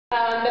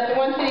the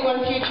One City,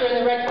 One Future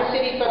and the Redford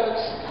City folks,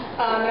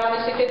 and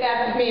obviously Fifth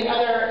Avenue Committee and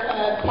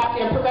other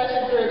popular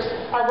progressive groups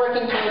are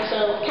working towards.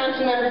 So,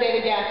 Councilmember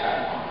David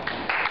Yassky.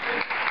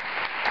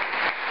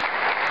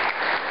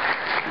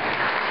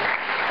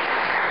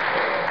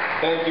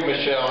 Thank you,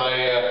 Michelle.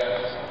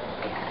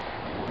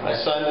 I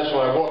signed this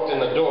when I walked in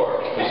the door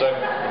because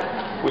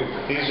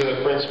these are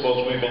the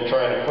principles we've been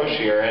trying to push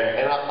here.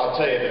 And I'll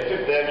tell you, the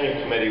Fifth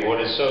Avenue Committee, what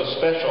is so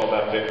special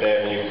about Fifth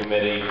Avenue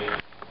Committee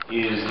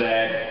is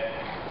that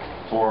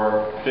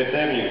for Fifth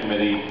Avenue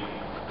Committee,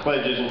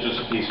 pledge isn't just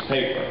a piece of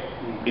paper.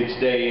 It's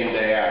day in,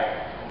 day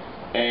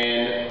out.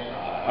 And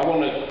I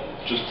want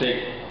to just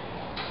take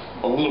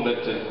a little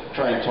bit to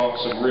try and talk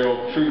some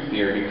real truth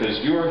here, because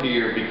you're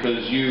here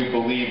because you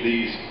believe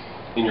these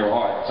in your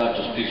heart. It's not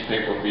just a piece of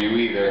paper for you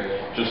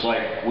either, just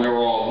like we're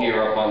all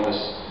here up on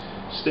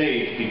this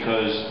stage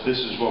because this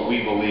is what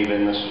we believe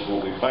in, this is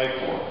what we fight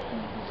for.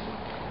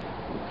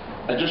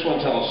 I just want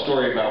to tell a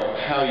story about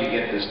how you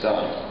get this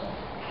done.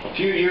 A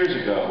few years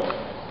ago,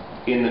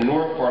 in the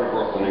north part of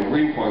Brooklyn, in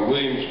Greenpoint,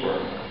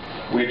 Williamsburg,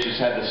 which has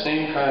had the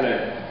same kind of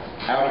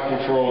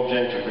out-of-control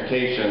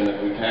gentrification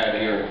that we've had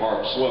here in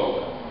Park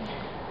Slope,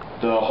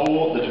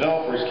 the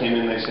developers came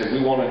in, they said,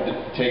 we want to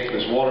take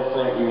this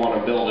waterfront, we want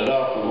to build it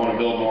up, we want to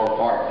build more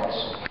apartments.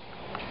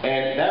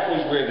 And that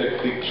was where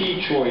the key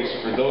choice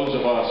for those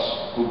of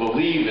us who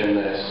believe in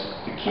this,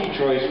 the key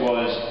choice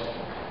was,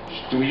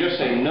 do we just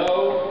say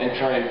no and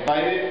try and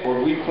fight it, or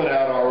do we put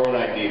out our own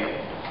idea?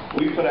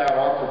 We put out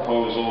our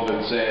proposal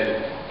that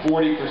said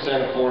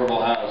 40%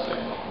 affordable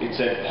housing. It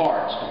said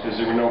parks, because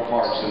there were no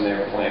parks in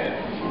their plan.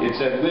 It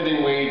said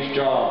living wage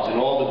jobs in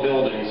all the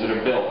buildings that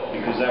are built,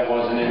 because that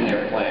wasn't in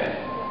their plan.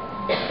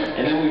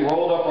 And then we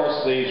rolled up our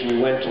sleeves, we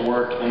went to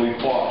work, and we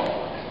fought.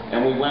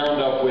 And we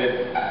wound up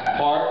with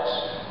parks,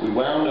 we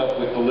wound up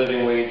with the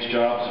living wage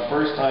jobs, the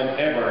first time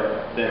ever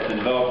that the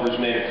developers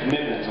made a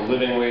commitment to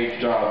living wage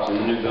jobs in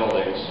the new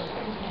buildings.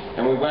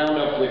 And we wound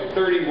up with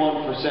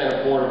 31%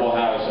 affordable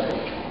housing.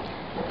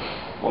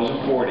 It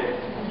wasn't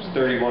 40.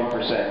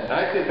 31%.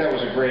 I think that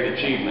was a great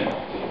achievement.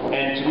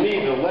 And to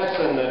me, the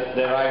lesson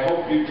that I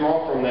hope you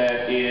draw from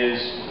that is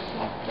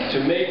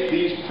to make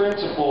these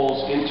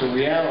principles into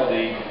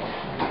reality.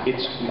 We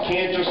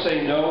can't just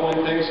say no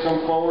when things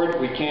come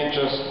forward. We can't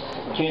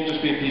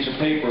just be a piece of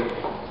paper.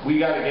 We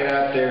got to get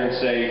out there and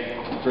say,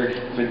 for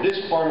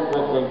this part of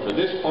Brooklyn, for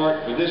this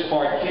part,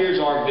 here's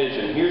our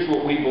vision. Here's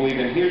what we believe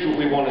in. Here's what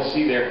we want to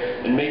see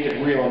there, and make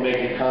it real and make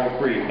it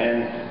concrete.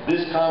 And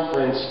this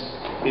conference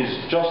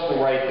is just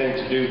the right thing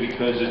to do,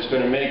 because it's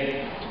going to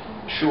make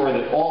sure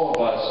that all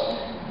of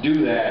us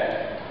do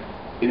that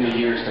in the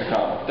years to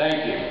come.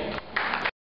 Thank you.